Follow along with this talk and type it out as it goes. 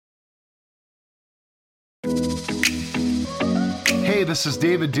Hey, this is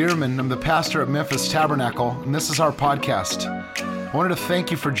David Dirmann. I'm the pastor at Memphis Tabernacle, and this is our podcast. I wanted to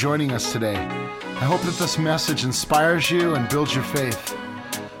thank you for joining us today. I hope that this message inspires you and builds your faith.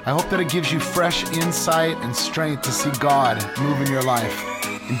 I hope that it gives you fresh insight and strength to see God move in your life.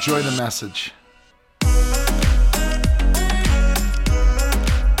 Enjoy the message.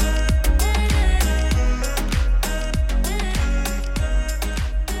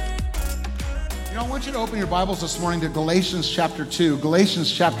 I want you to open your Bibles this morning to Galatians chapter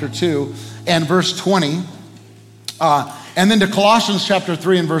 2 and verse 20, and then to Colossians chapter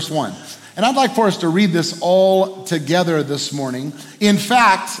 3 and verse 1. And I'd like for us to read this all together this morning. In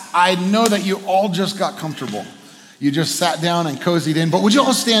fact, I know that you all just got comfortable. You just sat down and cozied in, but would you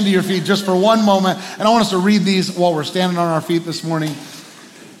all stand to your feet just for one moment? And I want us to read these while we're standing on our feet this morning.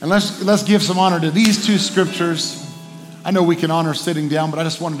 And let's give some honor to these two scriptures. I know we can honor sitting down, but I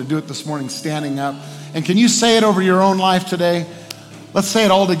just wanted to do it this morning standing up. And can you say it over your own life today? Let's say it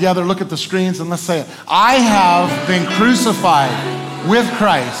all together. Look at the screens and let's say it. I have been crucified with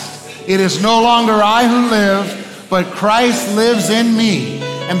Christ. It is no longer I who live, but Christ lives in me.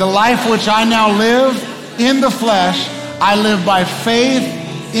 And the life which I now live in the flesh, I live by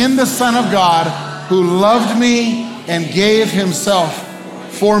faith in the Son of God who loved me and gave himself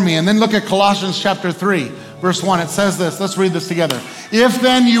for me. And then look at Colossians chapter 3. Verse 1, it says this. Let's read this together. If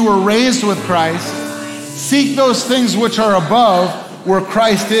then you were raised with Christ, seek those things which are above, where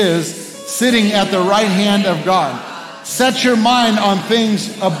Christ is, sitting at the right hand of God. Set your mind on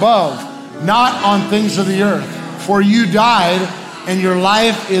things above, not on things of the earth. For you died, and your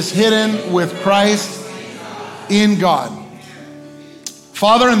life is hidden with Christ in God.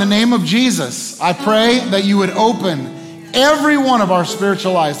 Father, in the name of Jesus, I pray that you would open every one of our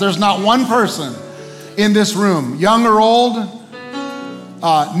spiritual eyes. There's not one person in this room, young or old,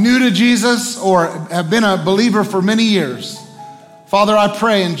 new to Jesus, or have been a believer for many years. Father, I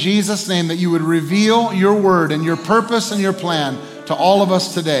pray in Jesus' name that you would reveal your word and your purpose and your plan to all of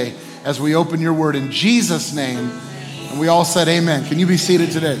us today as we open your word in Jesus' name. And we all said amen. Can you be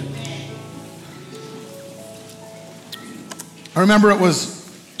seated today? I remember it was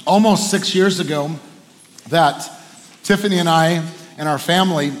almost 6 years ago that Tiffany and I and our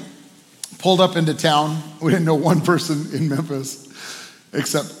family pulled up into town. We didn't know one person in Memphis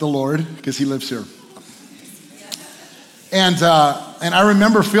except the Lord, because he lives here. And I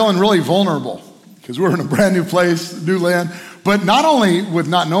remember feeling really vulnerable because we were in a brand new place, new land, but not only with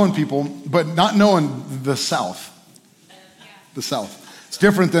not knowing people, but not knowing the South. The South. It's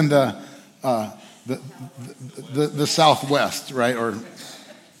different than the Southwest, right? Or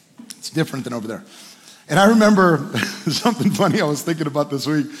it's different than over there. And I remember something funny I was thinking about this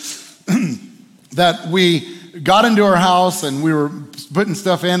week. That we got into our house and we were putting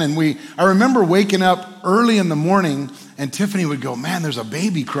stuff in, and I remember waking up early in the morning and Tiffany would go, man, there's a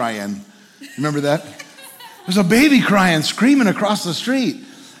baby crying. Remember that? There's a baby crying, screaming across the street.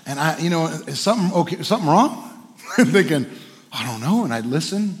 And is something wrong? I'm thinking, I don't know. And I'd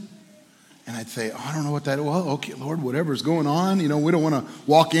listen and I'd say, I don't know what that is. Well, okay, Lord, whatever's going on. We don't want to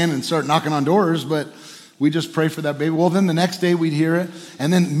walk in and start knocking on doors, but we just pray for that baby. Well, then the next day we'd hear it,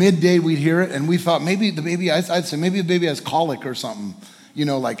 and then midday we'd hear it, and we thought maybe the baby, I'd say maybe the baby has colic or something,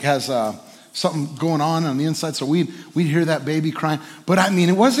 like has something going on the inside. So we'd hear that baby crying. But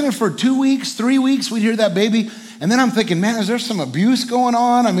it wasn't for 2 weeks, 3 weeks, we'd hear that baby. And then I'm thinking, man, is there some abuse going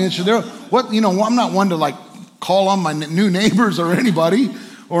on? I'm not one to call on my new neighbors or anybody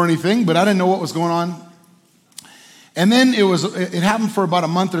or anything, but I didn't know what was going on. And then it happened for about a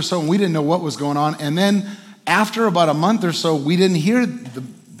month or so, and we didn't know what was going on. And then after about a month or so, we didn't hear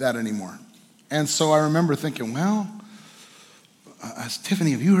that anymore. And so I remember thinking, well,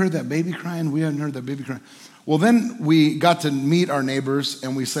 Tiffany, have you heard that baby crying? We hadn't heard that baby crying. Well, then we got to meet our neighbors,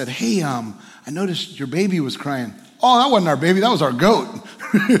 and we said, hey, I noticed your baby was crying. Oh, that wasn't our baby, that was our goat.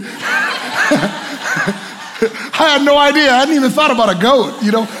 I had no idea. I hadn't even thought about a goat,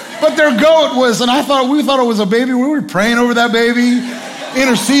 But their goat was, and we thought it was a baby. We were praying over that baby,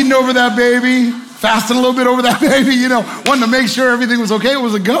 interceding over that baby, fasting a little bit over that baby, wanting to make sure everything was okay. It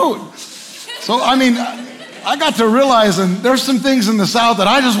was a goat. So, I got to realizing there's some things in the South that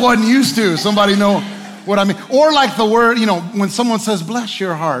I just wasn't used to. Somebody know what I mean? Or like the word, when someone says, bless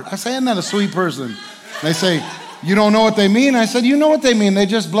your heart. I say, isn't that a sweet person? They say, you don't know what they mean? I said, you know what they mean. They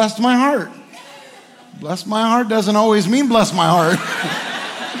just blessed my heart. Bless my heart doesn't always mean bless my heart.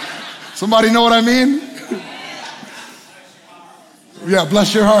 Somebody know what I mean? Yeah,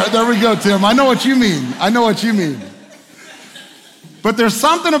 bless your heart. There we go, Tim. I know what you mean. But there's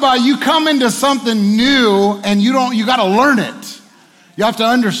something about you come into something new and you got to learn it. You have to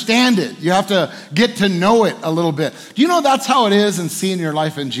understand it. You have to get to know it a little bit. Do you know that's how it is in seeing your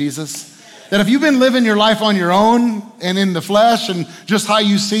life in Jesus? That if you've been living your life on your own and in the flesh and just how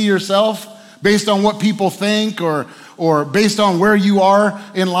you see yourself based on what people think or based on where you are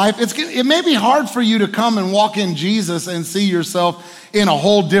in life, it may be hard for you to come and walk in Jesus and see yourself in a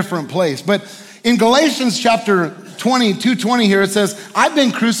whole different place. But in Galatians chapter 2:20 here, it says, I've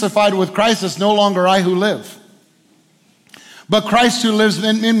been crucified with Christ. It's no longer I who live, but Christ who lives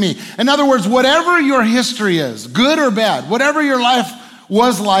in me. In other words, whatever your history is, good or bad, whatever your life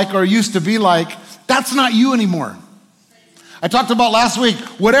was like or used to be like, that's not you anymore. I talked about last week,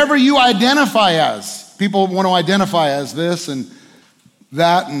 whatever you identify as, people want to identify as this and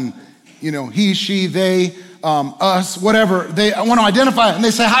that and, he, she, they, us, whatever. They want to identify, and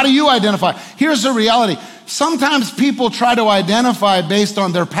they say, how do you identify? Here's the reality. Sometimes people try to identify based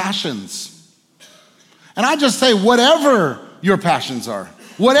on their passions. And I just say, whatever your passions are,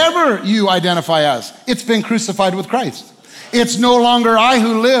 whatever you identify as, it's been crucified with Christ. It's no longer I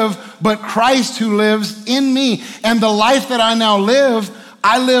who live, but Christ who lives in me. And the life that I now live,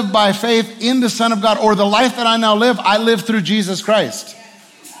 I live by faith in the Son of God, or the life that I now live, I live through Jesus Christ.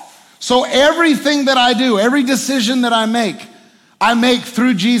 So everything that I do, every decision that I make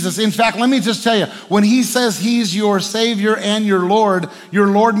through Jesus. In fact, let me just tell you, when he says he's your Savior and your Lord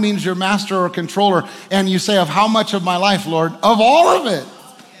means your master or controller. And you say, of how much of my life, Lord? Of all of it.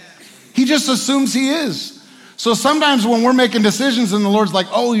 He just assumes he is. So sometimes when we're making decisions and the Lord's like,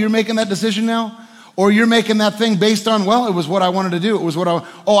 oh, you're making that decision now? Or you're making that thing based on, well, it was what I wanted to do. It was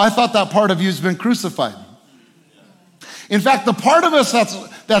I thought that part of you's been crucified. In fact, the part of us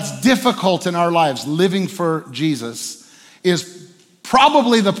that's difficult in our lives, living for Jesus, is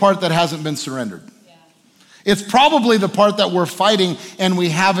probably the part that hasn't been surrendered. Yeah. It's probably the part that we're fighting and we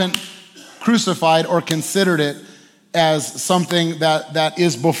haven't crucified or considered it as something that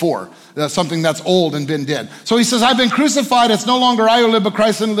is before. That's something that's old and been dead. So he says, I've been crucified. It's no longer I who live, but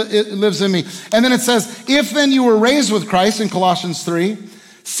Christ lives in me. And then it says, if then you were raised with Christ in Colossians 3,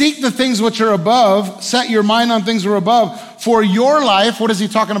 seek the things which are above, set your mind on things that are above. For your life, what is he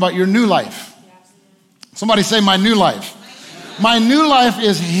talking about? Your new life. Somebody say, my new life. My new life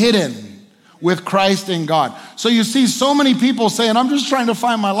is hidden with Christ in God. So you see so many people saying, I'm just trying to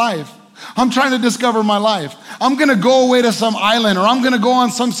find my life. I'm trying to discover my life. I'm going to go away to some island, or I'm going to go on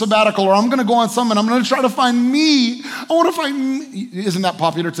some sabbatical, or I'm going to go on and I'm going to try to find me. I want to find me. Isn't that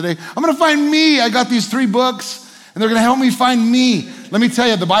popular today? I'm going to find me. I got these 3 books, and they're going to help me find me. Let me tell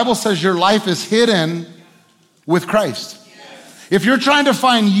you, the Bible says your life is hidden with Christ. If you're trying to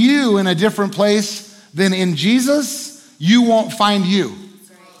find you in a different place than in Jesus, you won't find you.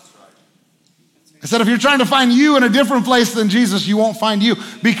 I said, if you're trying to find you in a different place than Jesus, you won't find you.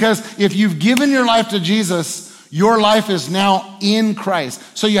 Because if you've given your life to Jesus, your life is now in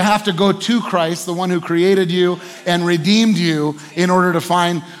Christ. So you have to go to Christ, the one who created you and redeemed you, in order to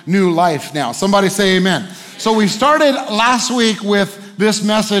find new life now. Somebody say amen. So we started last week with this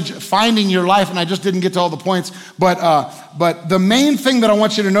message, finding your life, and I just didn't get to all the points. But the main thing that I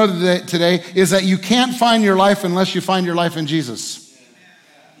want you to know today is that you can't find your life unless you find your life in Jesus.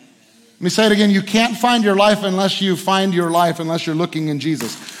 Let me say it again. You can't find your life unless you find your life, unless you're looking in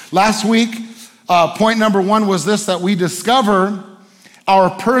Jesus. Last week, point number 1 was this, that we discover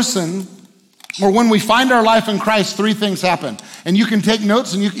our person, or when we find our life in Christ, 3 things happen. And you can take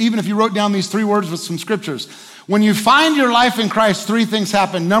notes, and even if you wrote down these 3 words with some scriptures. When you find your life in Christ, 3 things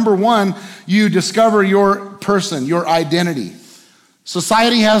happen. Number 1, you discover your person, your identity.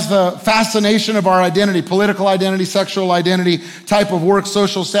 Society has the fascination of our identity, political identity, sexual identity, type of work,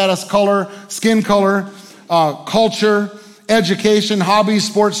 social status, color, skin color, culture, education, hobbies,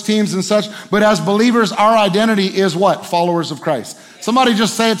 sports teams, and such. But as believers, our identity is what? Followers of Christ. Somebody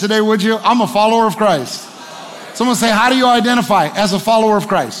just say it today, would you? I'm a follower of Christ. Someone say, how do you identify? As a follower of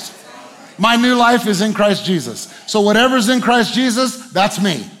Christ. My new life is in Christ Jesus. So whatever's in Christ Jesus, that's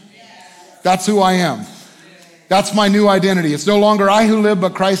me. That's who I am. That's my new identity. It's no longer I who live,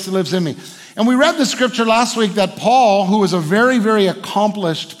 but Christ who lives in me. And we read the scripture last week that Paul, who was a very, very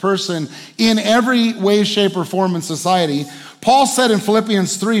accomplished person in every way, shape, or form in society, Paul said in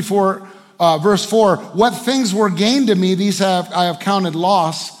Philippians 3, verse 4, what things were gained to me, these I have counted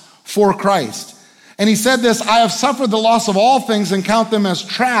loss for Christ. And he said this, I have suffered the loss of all things and count them as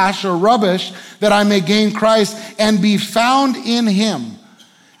trash or rubbish, that I may gain Christ and be found in him.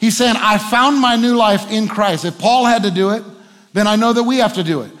 He's saying, I found my new life in Christ. If Paul had to do it, then I know that we have to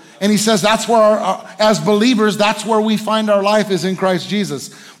do it. And he says that's where, as believers, that's where we find our life, is in Christ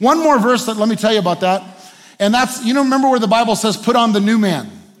Jesus. One more verse that let me tell you about that. And that's, remember where the Bible says, put on the new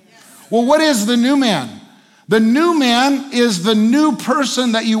man. Well, what is the new man? The new man is the new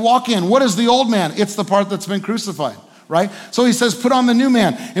person that you walk in. What is the old man? It's the part that's been crucified, right? So he says, put on the new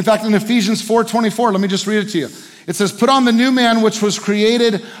man. In fact, in Ephesians 4:24, let me just read it to you. It says, put on the new man, which was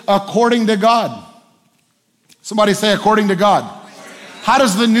created according to God. Somebody say, according to God. How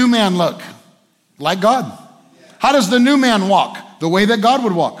does the new man look? Like God. How does the new man walk? The way that God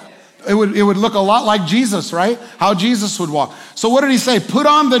would walk. It would look a lot like Jesus, right? How Jesus would walk. So what did he say? Put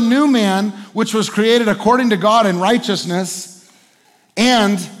on the new man, which was created according to God in righteousness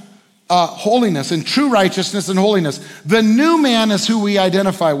and holiness, in true righteousness and holiness. The new man is who we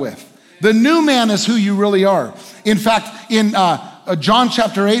identify with. The new man is who you really are. In fact, in John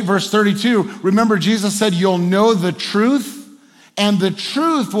chapter 8, verse 32, remember Jesus said, you'll know the truth, and the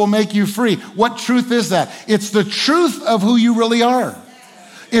truth will make you free. What truth is that? It's the truth of who you really are.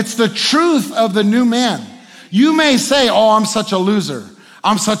 It's the truth of the new man. You may say, oh, I'm such a loser.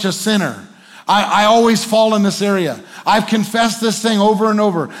 I'm such a sinner. I always fall in this area. I've confessed this thing over and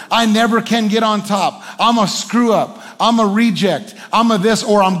over. I never can get on top. I'm a screw up. I'm a reject. I'm a this,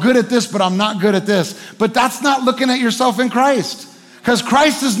 or I'm good at this, but I'm not good at this. But that's not looking at yourself in Christ, because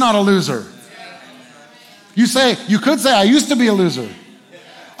Christ is not a loser. You could say, I used to be a loser.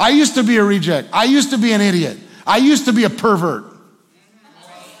 I used to be a reject. I used to be an idiot. I used to be a pervert.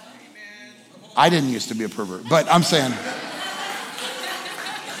 I didn't used to be a pervert, but I'm saying.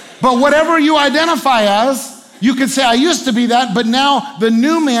 But whatever you identify as, you could say, I used to be that, but now the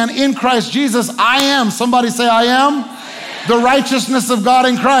new man in Christ Jesus, I am. Somebody say, I am the righteousness of God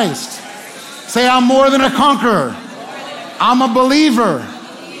in Christ. Say, I'm more than a conqueror. I'm a believer.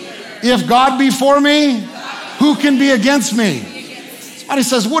 If God be for me, who can be against me? Somebody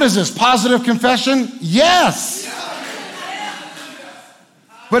says, what is this, positive confession? Yes.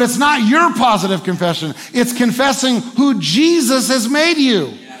 But it's not your positive confession. It's confessing who Jesus has made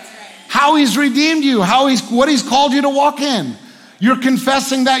you, how he's redeemed you, what he's called you to walk in. You're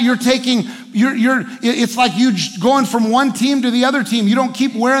confessing that. You're taking, it's like you going from one team to the other team. You don't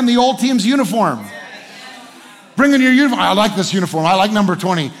keep wearing the old team's uniform. Bring in your uniform. I like this uniform. I like number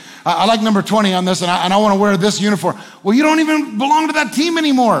 20. I like number 20 on this, and I want to wear this uniform. Well, you don't even belong to that team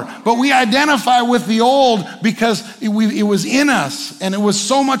anymore. But we identify with the old because it was in us, and it was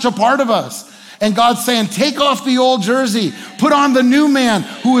so much a part of us. And God's saying, take off the old jersey. Put on the new man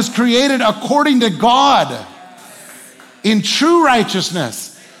who was created according to God in true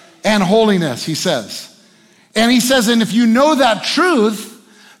righteousness and holiness, he says. And he says, and if you know that truth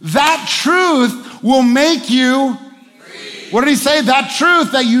will make you free. What did he say? That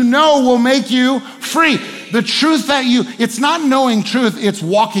truth that you know will make you free. The truth it's not knowing truth, it's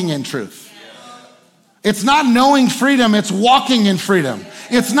walking in truth. It's not knowing freedom, it's walking in freedom.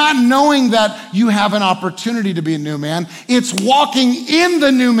 It's not knowing that you have an opportunity to be a new man. It's walking in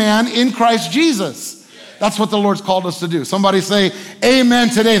the new man in Christ Jesus. That's what the Lord's called us to do. Somebody say, amen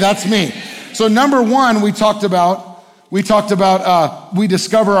today. That's me. So number one, we talked about we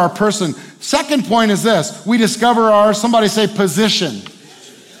discover our person. Second point is this. We discover somebody say position.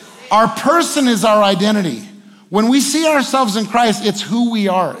 Our person is our identity. When we see ourselves in Christ, it's who we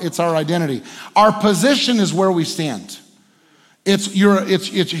are. It's our identity. Our position is where we stand. It's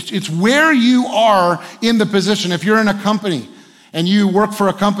where you are in the position. If you're in a company and you work for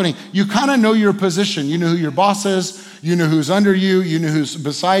a company, you kind of know your position. You know who your boss is. You know who's under you. You know who's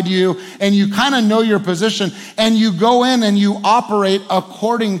beside you. And you kind of know your position. And you go in and you operate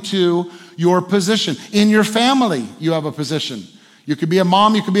according to your position. In your family, you have a position. You could be a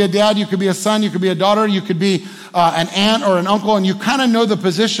mom, you could be a dad, you could be a son, you could be a daughter, you could be an aunt or an uncle, and you kind of know the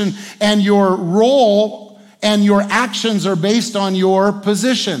position, and your role and your actions are based on your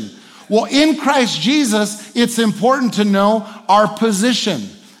position. Well, in Christ Jesus, it's important to know our position.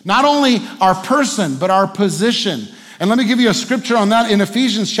 Not only our person, but our position. And let me give you a scripture on that in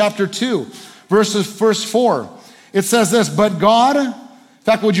Ephesians chapter 2, verse 4. It says this, but God, in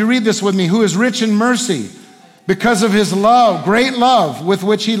fact, would you read this with me? Who is rich in mercy, because of his love, great love with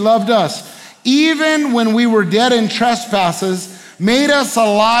which he loved us, even when we were dead in trespasses, made us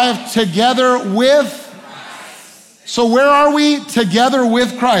alive together with. So where are we? Together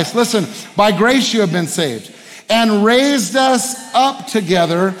with Christ. Listen, by grace you have been saved, and raised us up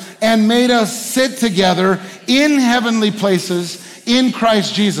together and made us sit together in heavenly places in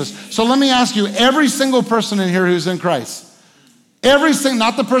Christ Jesus. So let me ask you, every single person in here who's in Christ,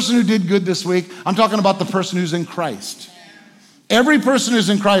 not the person who did good this week. I'm talking about the person who's in Christ. Every person who's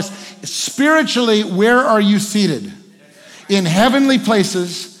in Christ, spiritually, where are you seated? In heavenly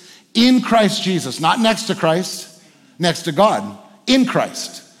places, in Christ Jesus. Not next to Christ, next to God, in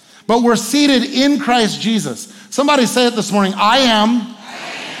Christ. But we're seated in Christ Jesus. Somebody say it this morning, I am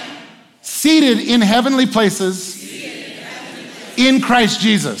seated in heavenly places in Christ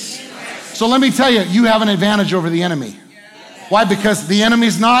Jesus. So let me tell you, you have an advantage over the enemy. Why? Because the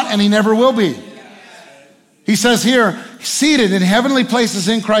enemy's not, and he never will be. He says here, seated in heavenly places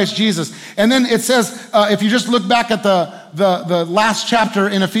in Christ Jesus. And then it says, if you just look back at the last chapter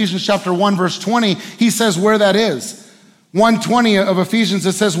in Ephesians chapter 1, verse 20, he says where that is. 1:20 of Ephesians,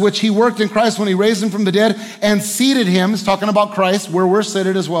 it says, which he worked in Christ when he raised him from the dead and seated him, it's talking about Christ, where we're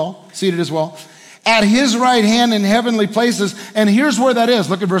seated as well, at his right hand in heavenly places. And here's where that is.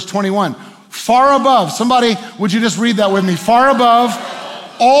 Look at verse 21. Far above, somebody, would you just read that with me? Far above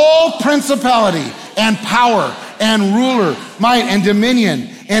all principality and power and ruler, might and dominion,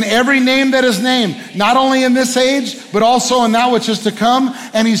 and every name that is named, not only in this age, but also in that which is to come.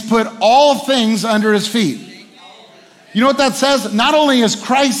 And he's put all things under his feet. You know what that says? Not only is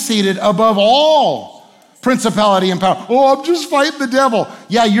Christ seated above all principality and power. Oh, I'm just fighting the devil.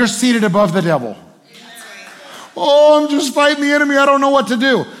 Yeah, you're seated above the devil. Oh, I'm just fighting the enemy. I don't know what to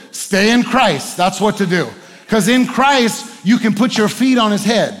do. Stay in Christ. That's what to do. Because in Christ, you can put your feet on his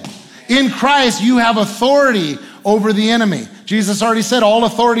head. In Christ, you have authority over the enemy. Jesus already said, all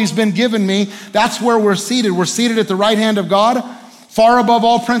authority has been given me. That's where we're seated. We're seated at the right hand of God, far above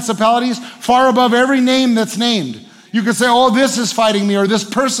all principalities, far above every name that's named. You could say, oh, this is fighting me, or this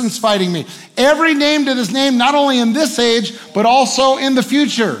person's fighting me. Every name that is named, not only in this age, but also in the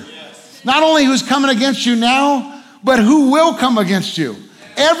future. Yes. Not only who's coming against you now, but who will come against you.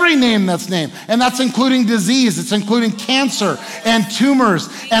 Every name that's named. And that's including disease. It's including cancer and tumors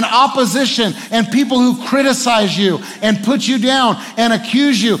and opposition and people who criticize you and put you down and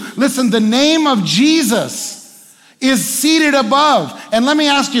accuse you. Listen, the name of Jesus is seated above. And let me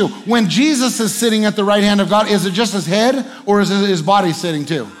ask you, when Jesus is sitting at the right hand of God, is it just his head or is it his body sitting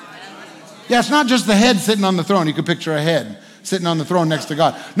too? Yeah, it's not just the head sitting on the throne. You could picture a head sitting on the throne next to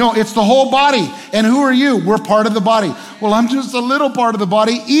God. No, it's the whole body. And who are you? We're part of the body. Well, I'm just a little part of the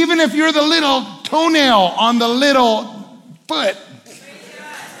body. Even if you're the little toenail on the little foot,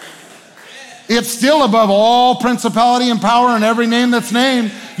 it's still above all principality and power and every name that's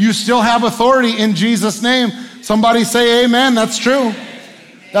named. You still have authority in Jesus' name. Somebody say amen. That's true.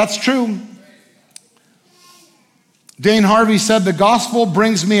 That's true. Dane Harvey said, the gospel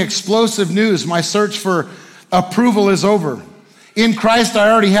brings me explosive news. My search for approval is over. In Christ,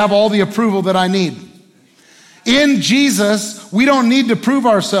 I already have all the approval that I need. In Jesus, we don't need to prove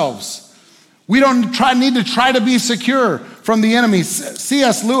ourselves. We don't need to try to be secure from the enemy.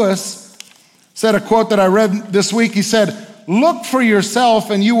 C.S. Lewis said a quote that I read this week. He said, look for yourself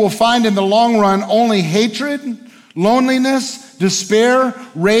and you will find in the long run only hatred, loneliness, despair,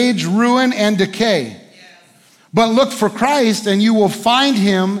 rage, ruin, and decay. But look for Christ and you will find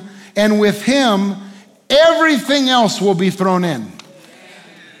him, and with him, everything else will be thrown in.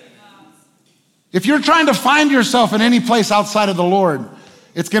 If you're trying to find yourself in any place outside of the Lord,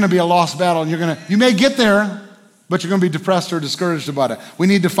 it's going to be a lost battle. And you may get there, but you're going to be depressed or discouraged about it. We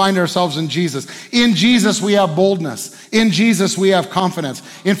need to find ourselves in Jesus. In Jesus, we have boldness. In Jesus, we have confidence.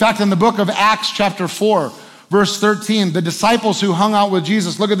 In fact, in the book of Acts chapter 4, verse 13, the disciples who hung out with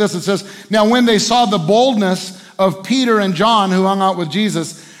Jesus, look at this, it says, now when they saw the boldness of Peter and John who hung out with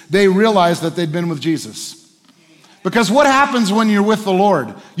Jesus, they realized that they'd been with Jesus. Because what happens when you're with the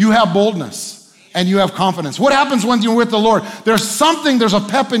Lord? You have boldness. And you have confidence. What happens when you're with the Lord? There's a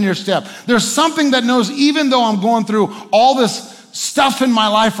pep in your step. There's something that knows, even though I'm going through all this stuff in my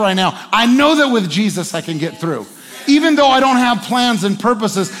life right now, I know that with Jesus I can get through. Even though I don't have plans and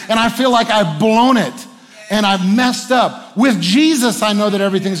purposes and I feel like I've blown it and I've messed up, with Jesus I know that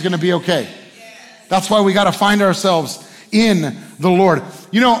everything's gonna be okay. That's why we gotta find ourselves in the Lord.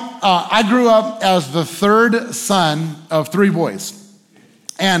 You know, I grew up as the third son of three boys.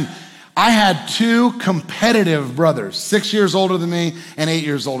 And I had two competitive brothers, 6 years older than me and 8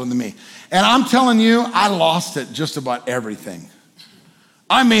 years older than me. And I'm telling you, I lost at just about everything.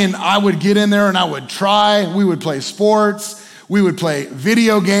 I mean, I would get in there and I would try. We would play sports. We would play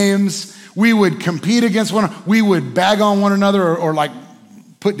video games. We would compete against one another. We would bag on one another or like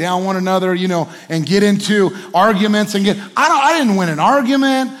put down one another, you know, and get into arguments and I didn't win an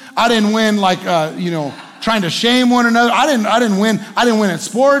argument. I didn't win trying to shame one another. I didn't win at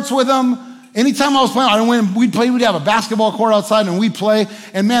sports with them. Anytime I was playing, I didn't win. We'd have a basketball court outside and we'd play.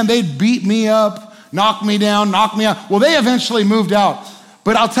 And man, they'd beat me up, knock me down, knock me out. Well, they eventually moved out.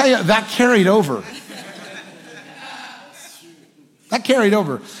 But I'll tell you, that carried over. That carried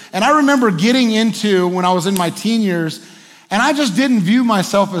over. And I remember getting into, when I was in my teen years, and I just didn't view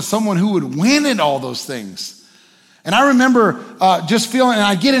myself as someone who would win at all those things. And I remember just feeling, and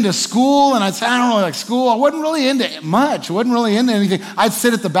I'd get into school, and I'd say, I don't really like school. I wasn't really into it much. I wasn't really into anything. I'd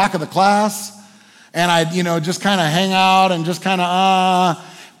sit at the back of the class, and I'd, just kind of hang out and just kind of,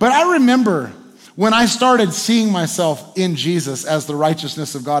 But I remember when I started seeing myself in Jesus as the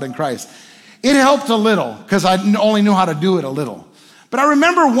righteousness of God in Christ, it helped a little because I only knew how to do it a little. But I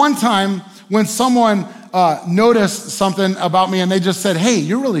remember one time when someone noticed something about me and they just said, hey,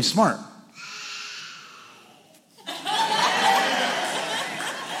 you're really smart.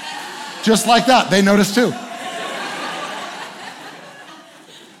 Just like that, they noticed too.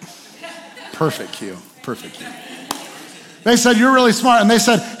 Perfect cue, perfect cue. They said, you're really smart. And they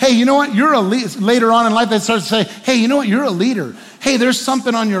said, hey, you know what? You're a leader. Later on in life, they started to say, hey, you know what? You're a leader. Hey, there's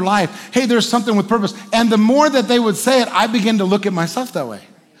something on your life. Hey, there's something with purpose. And the more that they would say it, I began to look at myself that way.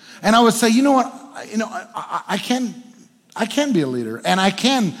 And I would say, you know what? I can be a leader, and I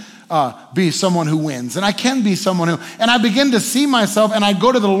can be someone who wins, and I can be someone who, and I begin to see myself, and I'd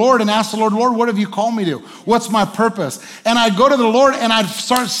go to the Lord and ask the Lord, Lord, what have you called me to? What's my purpose? And I'd go to the Lord and I'd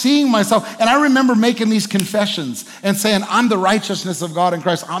start seeing myself, and I remember making these confessions and saying, I'm the righteousness of God in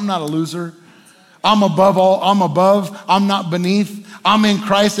Christ. I'm not a loser. I'm above all, I'm above, I'm not beneath. I'm in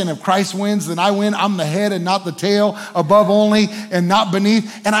Christ, and if Christ wins, then I win. I'm the head and not the tail, above only and not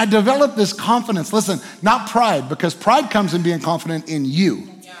beneath. And I developed this confidence. Listen, not pride, because pride comes in being confident in you.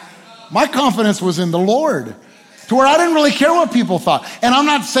 My confidence was in the Lord, to where I didn't really care what people thought. And I'm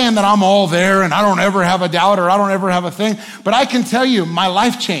not saying that I'm all there and I don't ever have a doubt or I don't ever have a thing, but I can tell you my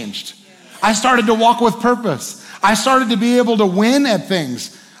life changed. I started to walk with purpose. I started to be able to win at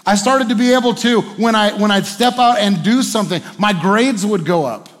things. I started to be able to, when I'd step out and do something, my grades would go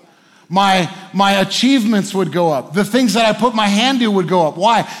up. My achievements would go up. The things that I put my hand to would go up.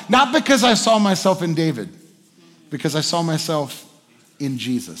 Why? Not because I saw myself in David, because I saw myself in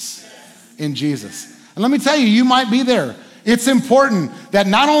Jesus. In Jesus. And let me tell you, you might be there. It's important that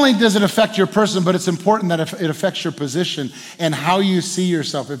not only does it affect your person, but it's important that it affects your position and how you see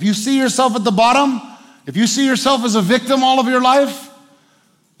yourself. If you see yourself at the bottom, if you see yourself as a victim all of your life,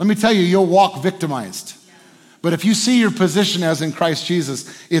 let me tell you, you'll walk victimized. But if you see your position as in Christ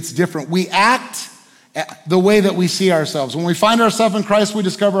Jesus, it's different. We act the way that we see ourselves. When we find ourselves in Christ, we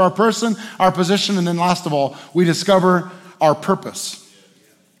discover our person, our position, and then last of all, we discover our purpose.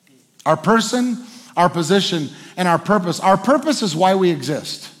 Our person, our position, and our purpose. Our purpose is why we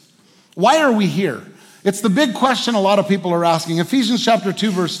exist. Why are we here? It's the big question a lot of people are asking. Ephesians chapter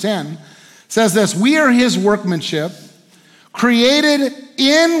 2, verse 10 says this, we are his workmanship, created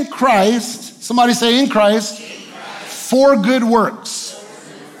in Christ, somebody say in Christ, for good works,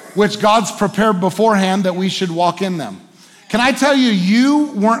 which God's prepared beforehand that we should walk in them. Can I tell you,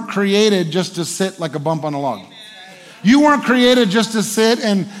 you weren't created just to sit like a bump on a log. You weren't created just to sit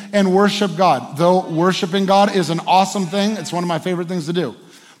and worship God, though worshiping God is an awesome thing. It's one of my favorite things to do.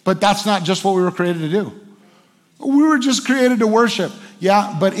 But that's not just what we were created to do. We were just created to worship.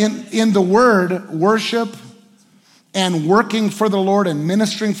 Yeah, but in the word, worship and working for the Lord and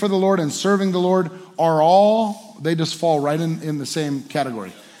ministering for the Lord and serving the Lord are all, they just fall right in the same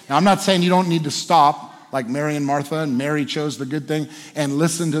category. Now, I'm not saying you don't need to stop like Mary and Martha, and Mary chose the good thing and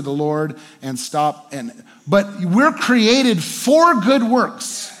listen to the Lord and stop. But we're created for good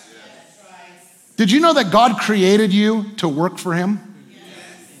works. Did you know that God created you to work for him?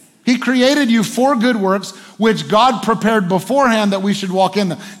 He created you for good works, which God prepared beforehand that we should walk in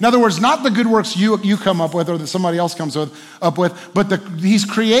them. In other words, not the good works you come up with or that somebody else comes up with, but he's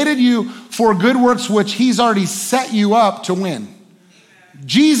created you for good works, which he's already set you up to win.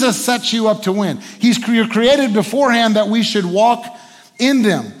 Jesus sets you up to win. You're created beforehand that we should walk in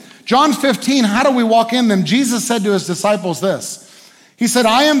them. John 15, how do we walk in them? Jesus said to his disciples this. He said,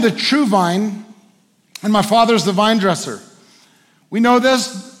 I am the true vine, and my Father's the vine dresser. We know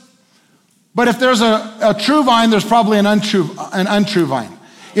this, but if there's a true vine, there's probably an untrue vine.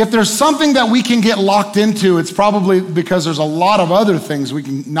 If there's something that we can get locked into, it's probably because there's a lot of other things we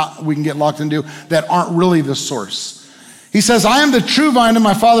can get locked into that aren't really the source. He says, I am the true vine and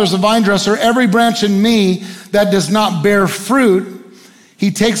my Father's the vine dresser. Every branch in me that does not bear fruit,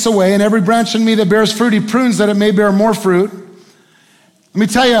 he takes away. And every branch in me that bears fruit, he prunes that it may bear more fruit. Let me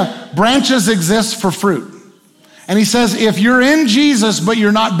tell you, branches exist for fruit. And he says, if you're in Jesus, but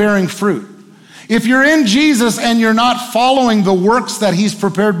you're not bearing fruit, if you're in Jesus and you're not following the works that he's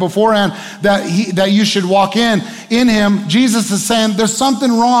prepared beforehand, that you should walk in him, Jesus is saying there's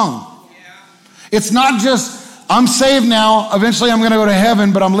something wrong. It's not just, I'm saved now, eventually I'm going to go to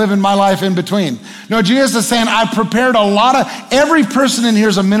heaven, but I'm living my life in between. No, Jesus is saying, I prepared every person in here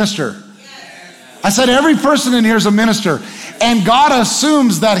is a minister. I said, every person in here is a minister. And God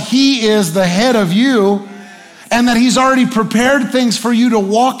assumes that he is the head of you, and that he's already prepared things for you to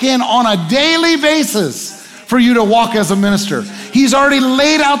walk in on a daily basis for you to walk as a minister. He's already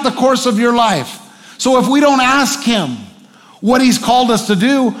laid out the course of your life. So if we don't ask him what he's called us to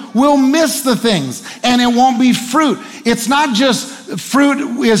do, we'll miss the things and it won't be fruit. It's not just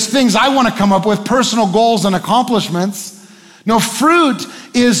fruit is things I want to come up with, personal goals and accomplishments. No, fruit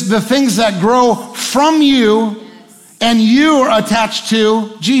is the things that grow from you and you are attached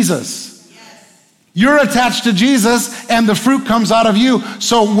to Jesus. You're attached to Jesus and the fruit comes out of you.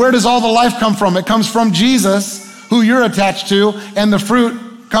 So where does all the life come from? It comes from Jesus, who you're attached to, and the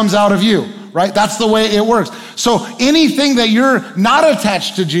fruit comes out of you, right? That's the way it works. So anything that you're not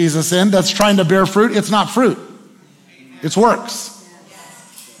attached to Jesus in that's trying to bear fruit, it's not fruit. It's works.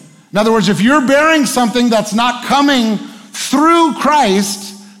 In other words, if you're bearing something that's not coming through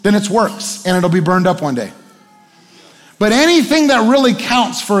Christ, then it's works and it'll be burned up one day. But anything that really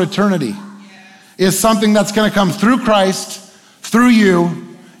counts for eternity is something that's going to come through Christ, through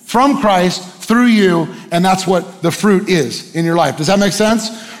you, from Christ, through you, and that's what the fruit is in your life. Does that make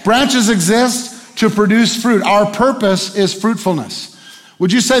sense? Branches exist to produce fruit. Our purpose is fruitfulness.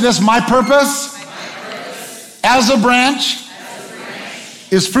 Would you say this? My purpose, as a branch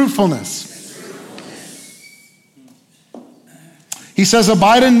is fruitfulness. He says,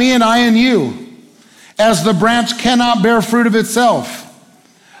 abide in me and I in you, as the branch cannot bear fruit of itself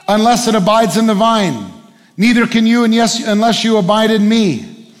unless it abides in the vine. Neither can you unless you abide in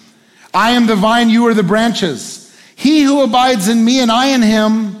me. I am the vine, you are the branches. He who abides in me and I in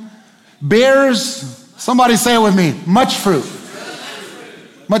him bears, somebody say it with me, much fruit.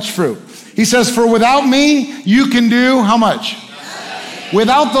 Much fruit. He says, for without me, you can do how much?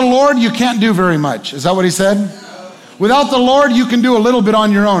 Without the Lord, you can't do very much. Is that what he said? Without the Lord, you can do a little bit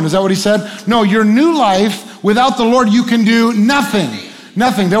on your own. Is that what he said? No, your new life, without the Lord, you can do nothing.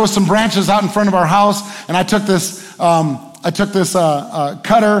 Nothing. There was some branches out in front of our house, and I took this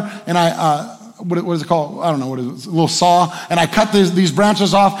cutter, and what is it called? I don't know what it is. A little saw, and I cut these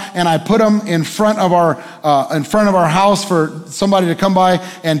branches off, and I put them in front of our house for somebody to come by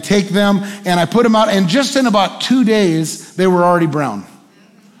and take them, and I put them out, and just in about 2 days, they were already brown.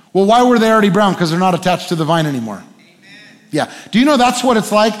 Well, why were they already brown? Because they're not attached to the vine anymore. Yeah. Do you know that's what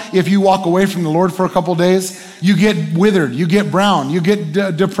it's like if you walk away from the Lord for a couple days? You get withered, you get brown, you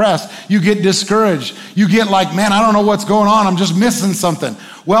get depressed, you get discouraged. You get like, man, I don't know what's going on. I'm just missing something.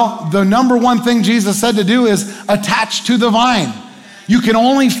 Well, the number one thing Jesus said to do is attach to the vine. You can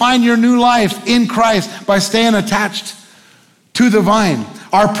only find your new life in Christ by staying attached to the vine.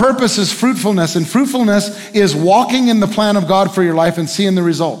 Our purpose is fruitfulness, and fruitfulness is walking in the plan of God for your life and seeing the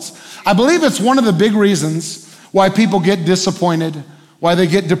results. I believe it's one of the big reasons why people get disappointed, why they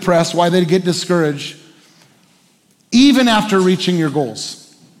get depressed, why they get discouraged, even after reaching your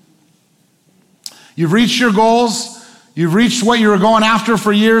goals. You've reached your goals, you've reached what you were going after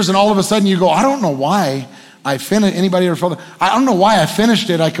for years, and all of a sudden you go, I don't know why I finished. Anybody ever felt that? I don't know why I finished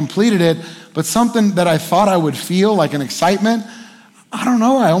it, I completed it, but something that I thought I would feel like an excitement, I don't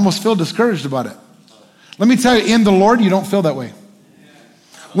know, I almost feel discouraged about it. Let me tell you, in the Lord, you don't feel that way.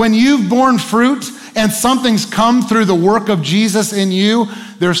 When you've borne fruit and something's come through the work of Jesus in you,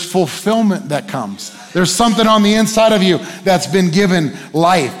 there's fulfillment that comes. There's something on the inside of you that's been given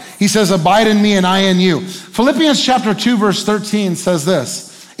life. He says, abide in me and I in you. Philippians chapter 2, verse 13 says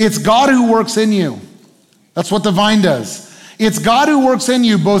this, it's God who works in you. That's what the vine does. It's God who works in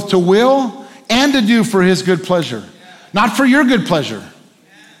you both to will and to do for his good pleasure. Not for your good pleasure.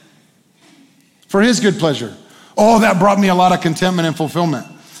 For his good pleasure. Oh, that brought me a lot of contentment and fulfillment.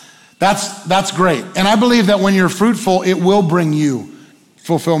 That's great. And I believe that when you're fruitful, it will bring you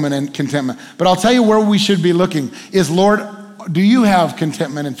fulfillment and contentment. But I'll tell you where we should be looking is, Lord, do you have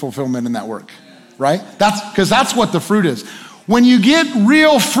contentment and fulfillment in that work? Right? That's what the fruit is. When you get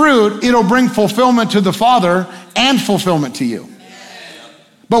real fruit, it'll bring fulfillment to the Father and fulfillment to you.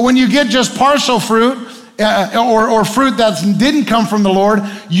 But when you get just partial fruit, or fruit that didn't come from the Lord,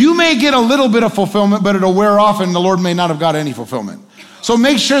 you may get a little bit of fulfillment, but it'll wear off and the Lord may not have got any fulfillment. So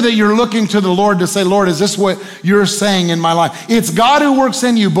make sure that you're looking to the Lord to say, Lord, is this what you're saying in my life? It's God who works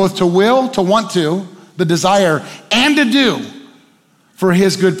in you both to will, to want to, the desire, and to do for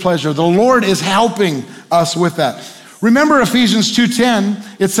his good pleasure. The Lord is helping us with that. Remember Ephesians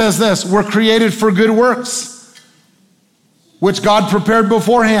 2:10, it says this, we're created for good works, which God prepared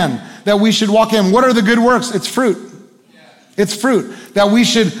beforehand that we should walk in. What are the good works? It's fruit. It's fruit, that we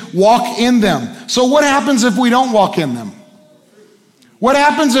should walk in them. So what happens if we don't walk in them? What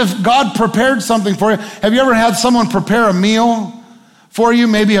happens if God prepared something for you? Have you ever had someone prepare a meal for you,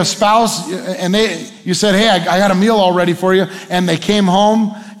 maybe a spouse, and you said, hey, I got a meal all ready for you, and they came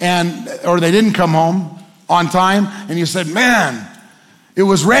home, or they didn't come home on time, and you said, man, it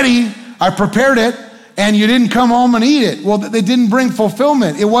was ready, I prepared it, and you didn't come home and eat it. Well, they didn't bring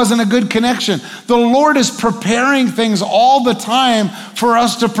fulfillment. It wasn't a good connection. The Lord is preparing things all the time for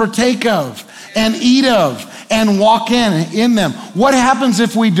us to partake of and eat of and walk in them. What happens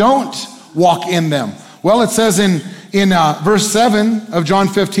if we don't walk in them? Well, it says in verse 7 of John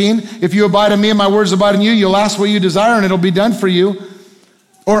 15, if you abide in me and my words abide in you, you'll ask what you desire and it'll be done for you.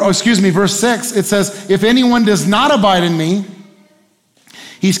 Verse 6, it says, if anyone does not abide in me,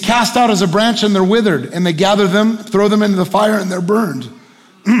 he's cast out as a branch and they're withered, and they gather them, throw them into the fire, and they're burned.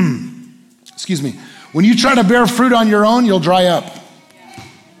 When you try to bear fruit on your own, you'll dry up.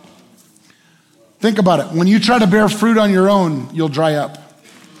 Think about it. When you try to bear fruit on your own, you'll dry up.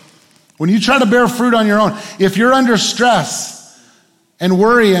 When you try to bear fruit on your own, if you're under stress and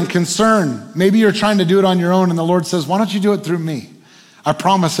worry and concern, maybe you're trying to do it on your own, and the Lord says, why don't you do it through me? I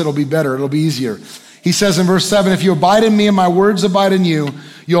promise it'll be better. It'll be easier. He says in verse 7, if you abide in me and my words abide in you,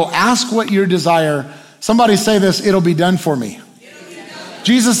 you'll ask what you desire. Somebody say this, it'll be done for me.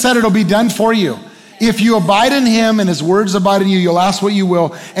 Jesus said it'll be done for you. If you abide in him and his words abide in you, you'll ask what you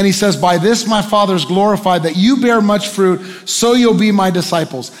will. And he says, by this my Father is glorified, that you bear much fruit, so you'll be my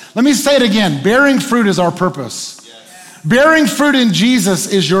disciples. Let me say it again. Bearing fruit is our purpose. Yes. Bearing fruit in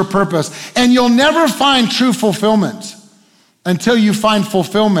Jesus is your purpose. And you'll never find true fulfillment until you find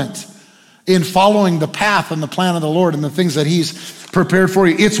fulfillment in following the path and the plan of the Lord and the things that he's prepared for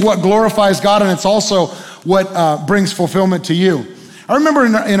you. It's what glorifies God, and it's also what brings fulfillment to you. I remember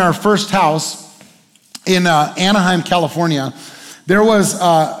in our first house in Anaheim, California, there was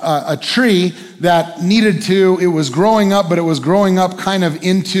a tree that it was growing up, but it was growing up kind of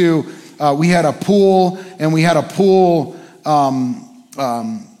into, we had a pool, and we had a pool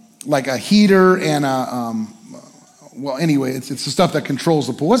like a heater and it's the stuff that controls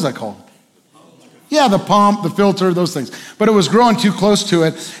the pool. What's that called? Yeah, the pump, the filter, those things. But it was growing too close to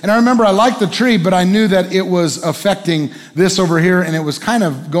it. And I remember I liked the tree, but I knew that it was affecting this over here, and it was kind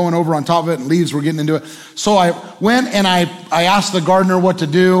of going over on top of it, and leaves were getting into it. So I went and I asked the gardener what to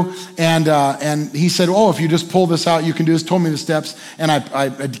do, and he said, oh, if you just pull this out, you can do this, told me the steps. And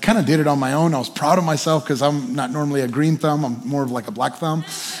I kind of did it on my own. I was proud of myself because I'm not normally a green thumb. I'm more of like a black thumb.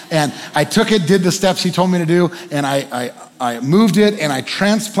 And I took it, did the steps he told me to do, and I moved it, and I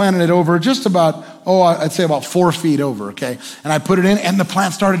transplanted it over just about, I'd say about 4 feet over, okay? And I put it in, and the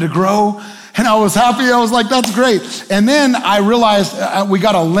plant started to grow, and I was happy. I was like, that's great. And then I realized we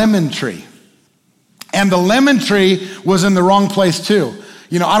got a lemon tree, and the lemon tree was in the wrong place too.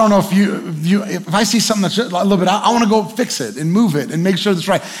 You know, I don't know if I see something that's a little bit out, I want to go fix it and move it and make sure that's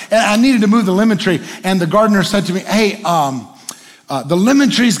right. And I needed to move the lemon tree, and the gardener said to me, hey, the lemon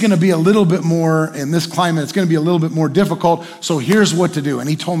tree is going to be a little bit more, in this climate, it's going to be a little bit more difficult, so here's what to do. And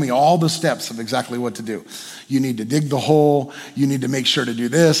he told me all the steps of exactly what to do. You need to dig the hole, you need to make sure to do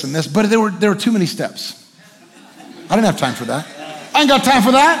this and this, but there were too many steps. I didn't have time for that. I ain't got time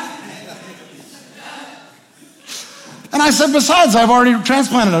for that. And I said, besides, I've already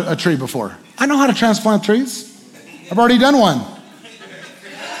transplanted a tree before. I know how to transplant trees. I've already done one.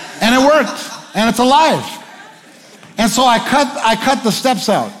 And it worked, and it's alive. And so I cut the steps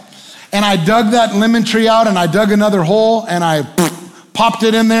out, and I dug that lemon tree out, and I dug another hole, and I popped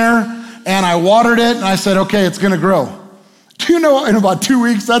it in there, and I watered it, and I said, okay, it's gonna grow. Do you know, in about 2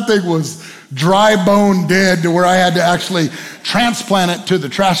 weeks, that thing was dry bone dead to where I had to actually transplant it to the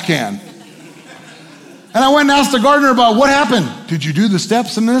trash can. And I went and asked the gardener about what happened. Did you do the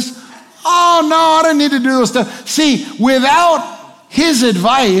steps in this? Oh, no, I didn't need to do those steps. See, without his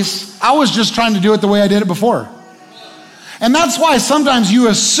advice, I was just trying to do it the way I did it before. And that's why sometimes you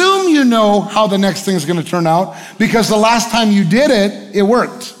assume you know how the next thing is going to turn out because the last time you did it, it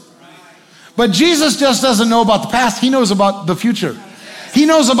worked. But Jesus just doesn't know about the past. He knows about the future. He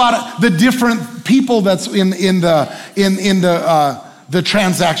knows about the different people that's in the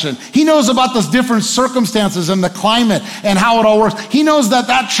transaction. He knows about those different circumstances and the climate and how it all works. He knows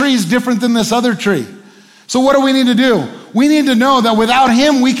that tree is different than this other tree. So what do we need to do? We need to know that without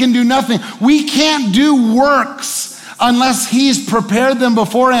him, we can do nothing. We can't do works unless he's prepared them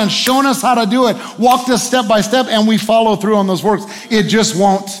beforehand, shown us how to do it, walked us step by step, and we follow through on those works. It just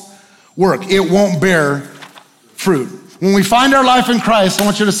won't work. It won't bear fruit. When we find our life in Christ, I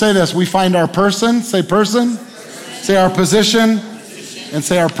want you to say this. We find our person, say person, say our position, and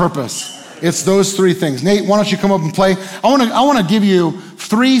say our purpose. It's those three things. Nate, why don't you come up and play? I want to give you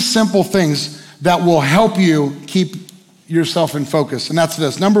 3 simple things that will help you keep yourself in focus. And that's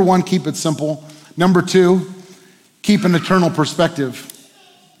this. Number 1, keep it simple. Number 2, keep an eternal perspective.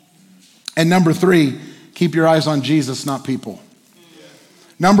 And number 3, keep your eyes on Jesus, not people.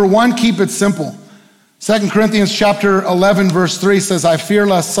 Number 1, keep it simple. 2 Corinthians chapter 11, verse 3 says, I fear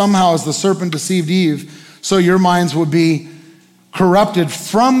lest somehow as the serpent deceived Eve, so your minds would be corrupted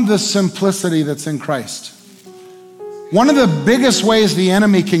from the simplicity that's in Christ. One of the biggest ways the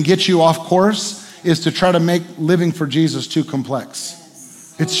enemy can get you off course is to try to make living for Jesus too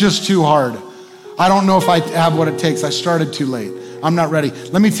complex. It's just too hard. I don't know if I have what it takes. I started too late. I'm not ready.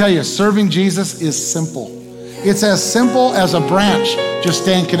 Let me tell you, serving Jesus is simple. It's as simple as a branch just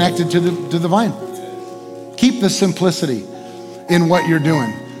staying connected to the vine. Keep the simplicity in what you're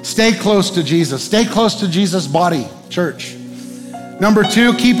doing. Stay close to Jesus. Stay close to Jesus' body, church. Number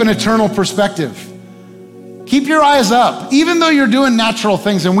 2, keep an eternal perspective. Keep your eyes up. Even though you're doing natural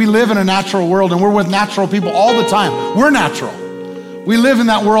things, and we live in a natural world and we're with natural people all the time. We're natural. We live in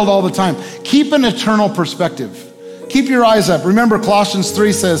that world all the time. Keep an eternal perspective. Keep your eyes up. Remember, Colossians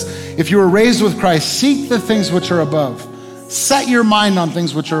 3 says, if you were raised with Christ, seek the things which are above. Set your mind on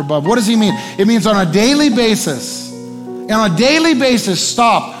things which are above. What does he mean? It means on a daily basis. And on a daily basis,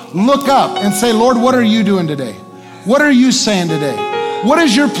 stop, look up and say, Lord, what are you doing today? What are you saying today? What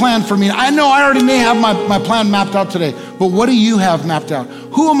is your plan for me? I know I already may have my plan mapped out today, but what do you have mapped out?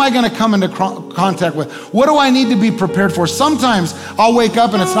 Who am I going to come into contact with? What do I need to be prepared for? Sometimes I'll wake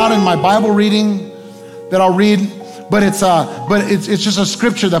up and it's not in my Bible reading that I'll read, but it's just a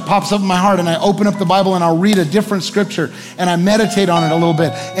scripture that pops up in my heart, and I open up the Bible and I'll read a different scripture and I meditate on it a little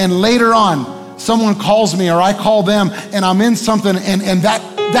bit. And later on, someone calls me or I call them and I'm in something and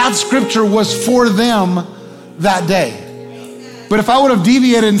that scripture was for them that day. But if I would have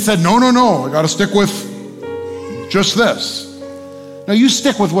deviated and said, no, I got to stick with just this. No, you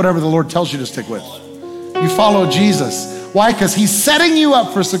stick with whatever the Lord tells you to stick with. You follow Jesus. Why? Because he's setting you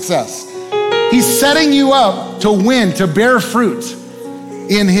up for success. He's setting you up to win, to bear fruit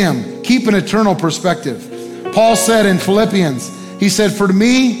in him. Keep an eternal perspective. Paul said in Philippians, he said, for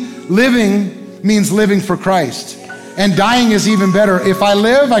me, living means living for Christ. And dying is even better. If I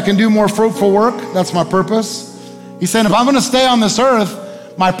live, I can do more fruitful work. That's my purpose. He said, if I'm going to stay on this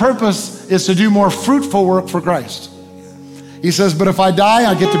earth, my purpose is to do more fruitful work for Christ. He says, but if I die,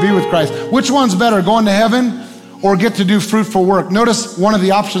 I get to be with Christ. Which one's better, going to heaven or get to do fruitful work? Notice one of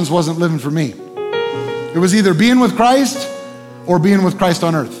the options wasn't living for me. It was either being with Christ or being with Christ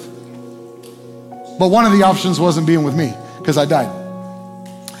on earth. But one of the options wasn't being with me because I died.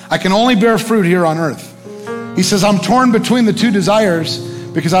 I can only bear fruit here on earth. He says, I'm torn between the two desires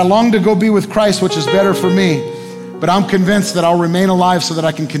because I long to go be with Christ, which is better for me. But I'm convinced that I'll remain alive so that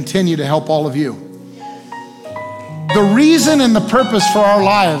I can continue to help all of you. The reason and the purpose for our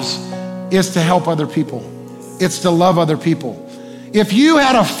lives is to help other people. It's to love other people. If you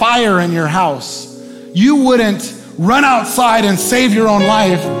had a fire in your house, you wouldn't run outside and save your own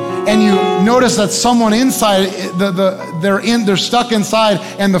life and you notice that someone inside, they're stuck inside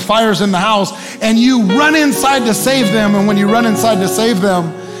and the fire's in the house and you run inside to save them. And when you run inside to save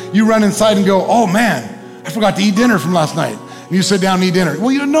them, you run inside and go, oh man, I forgot to eat dinner from last night. And you sit down and eat dinner.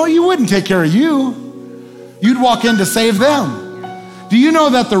 Well, you wouldn't take care of you. You'd walk in to save them. Do you know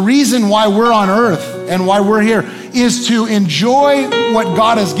that the reason why we're on earth and why we're here is to enjoy what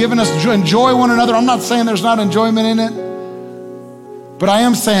God has given us, to enjoy one another? I'm not saying there's not enjoyment in it, but I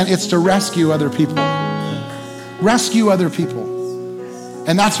am saying it's to rescue other people. Rescue other people.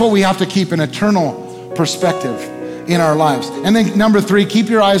 And that's what we have to keep, an eternal perspective in our lives. And then number 3, keep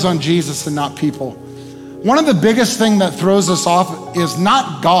your eyes on Jesus and not people. One of the biggest things that throws us off is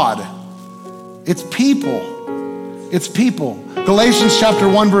not God. It's people. It's people. Galatians chapter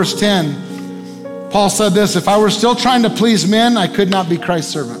 1, verse 10, Paul said this, if I were still trying to please men, I could not be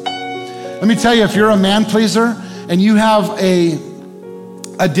Christ's servant. Let me tell you, if you're a man pleaser and you have a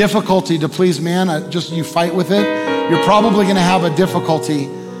difficulty to please man, you fight with it, you're probably going to have a difficulty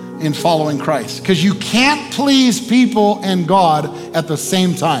in following Christ because you can't please people and God at the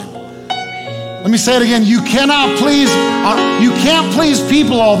same time. Let me say it again. You can't please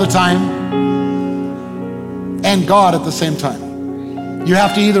people all the time and God at the same time. You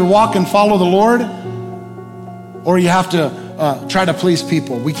have to either walk and follow the Lord or you have to try to please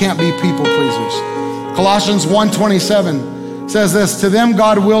people. We can't be people pleasers. Colossians 1:27 says this, to them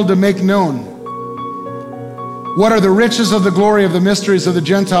God willed to make known what are the riches of the glory of the mysteries of the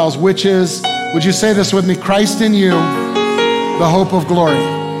Gentiles, which is, would you say this with me, Christ in you, the hope of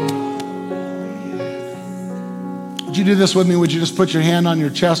glory. Would you do this with me? Would you just put your hand on your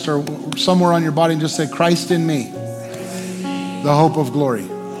chest or somewhere on your body and just say, Christ in me, the hope of glory.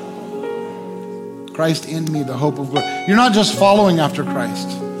 Christ in me, the hope of glory. You're not just following after Christ.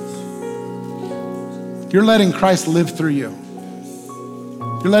 You're letting Christ live through you.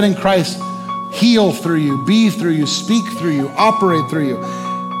 You're letting Christ heal through you, be through you, speak through you, operate through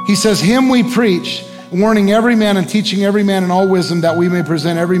you. He says, him we preach, warning every man and teaching every man in all wisdom, that we may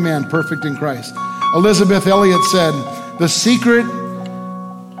present every man perfect in Christ. Elizabeth Elliot said, the secret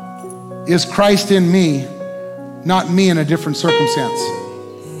is Christ in me, not me in a different circumstance.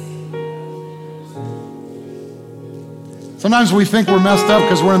 Sometimes we think we're messed up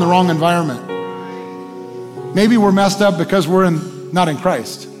because we're in the wrong environment. Maybe we're messed up because we're not in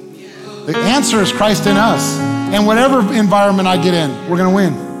Christ. The answer is Christ in us. And whatever environment I get in, we're gonna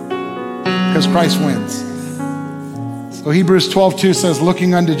win because Christ wins. So Hebrews 12:2 says,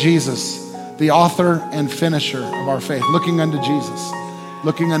 looking unto Jesus, the author and finisher of our faith. Looking unto Jesus.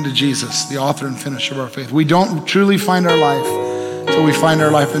 Looking unto Jesus, the author and finisher of our faith. We don't truly find our life until we find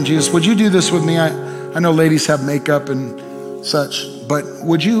our life in Jesus. Would you do this with me? I know ladies have makeup and such, but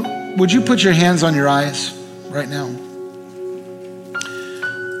would you put your hands on your eyes right now?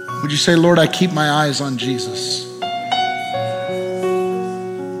 Would you say, Lord, I keep my eyes on Jesus?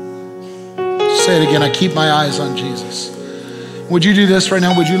 Say it again, I keep my eyes on Jesus. Would you do this right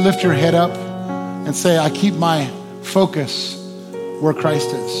now? Would you lift your head up and say, I keep my focus where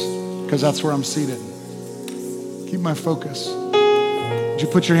Christ is, because that's where I'm seated. Keep my focus. Would you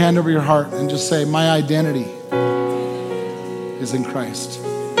put your hand over your heart and just say, my identity is in Christ.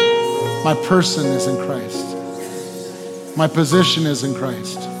 My person is in Christ. My position is in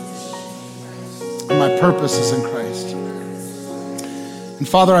Christ. And my purpose is in Christ. And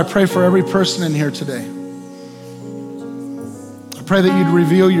Father, I pray for every person in here today. I pray that you'd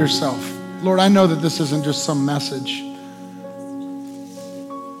reveal yourself. Lord, I know that this isn't just some message,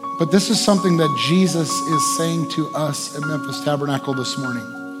 but this is something that Jesus is saying to us at Memphis Tabernacle this morning.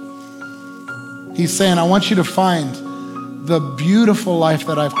 He's saying, I want you to find the beautiful life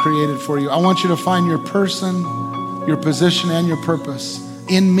that I've created for you. I want you to find your person, your position, and your purpose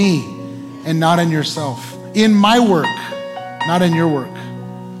in me and not in yourself. In my work, not in your work.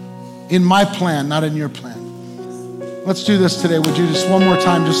 In my plan, not in your plan. Let's do this today. Would you just one more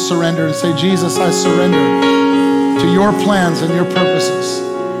time just surrender and say, Jesus, I surrender to your plans and your purposes.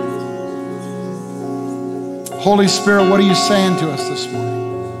 Holy Spirit, what are you saying to us this morning?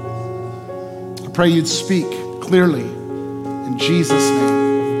 I pray you'd speak clearly in Jesus' name.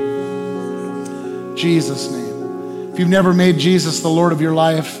 Jesus' name. If you've never made Jesus the Lord of your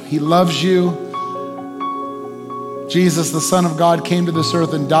life, he loves you. Jesus, the Son of God, came to this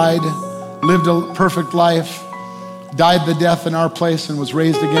earth and died, lived a perfect life, died the death in our place, and was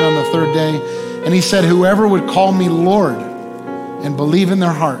raised again on the third day. And he said, whoever would call me Lord and believe in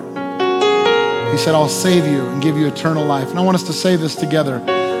their heart, he said, I'll save you and give you eternal life. And I want us to say this together.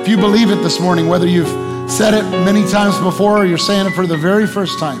 If you believe it this morning, whether you've said it many times before or you're saying it for the very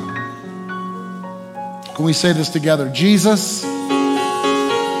first time, can we say this together? Jesus,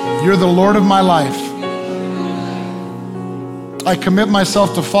 you're the Lord of my life. I commit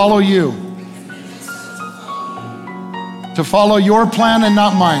myself to follow you, to follow your plan and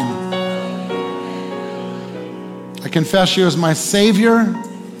not mine. I confess you as my Savior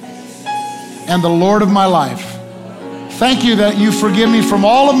and the Lord of my life. Thank you that you forgive me from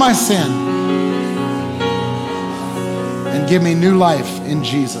all of my sin and give me new life in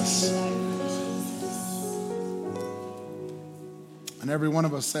Jesus. And every one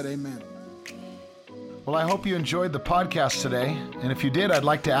of us said amen. Well, I hope you enjoyed the podcast today. And if you did, I'd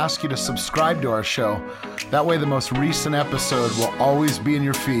like to ask you to subscribe to our show. That way the most recent episode will always be in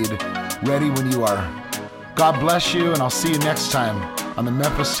your feed, ready when you are. God bless you, and I'll see you next time on the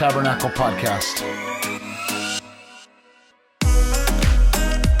Memphis Tabernacle Podcast.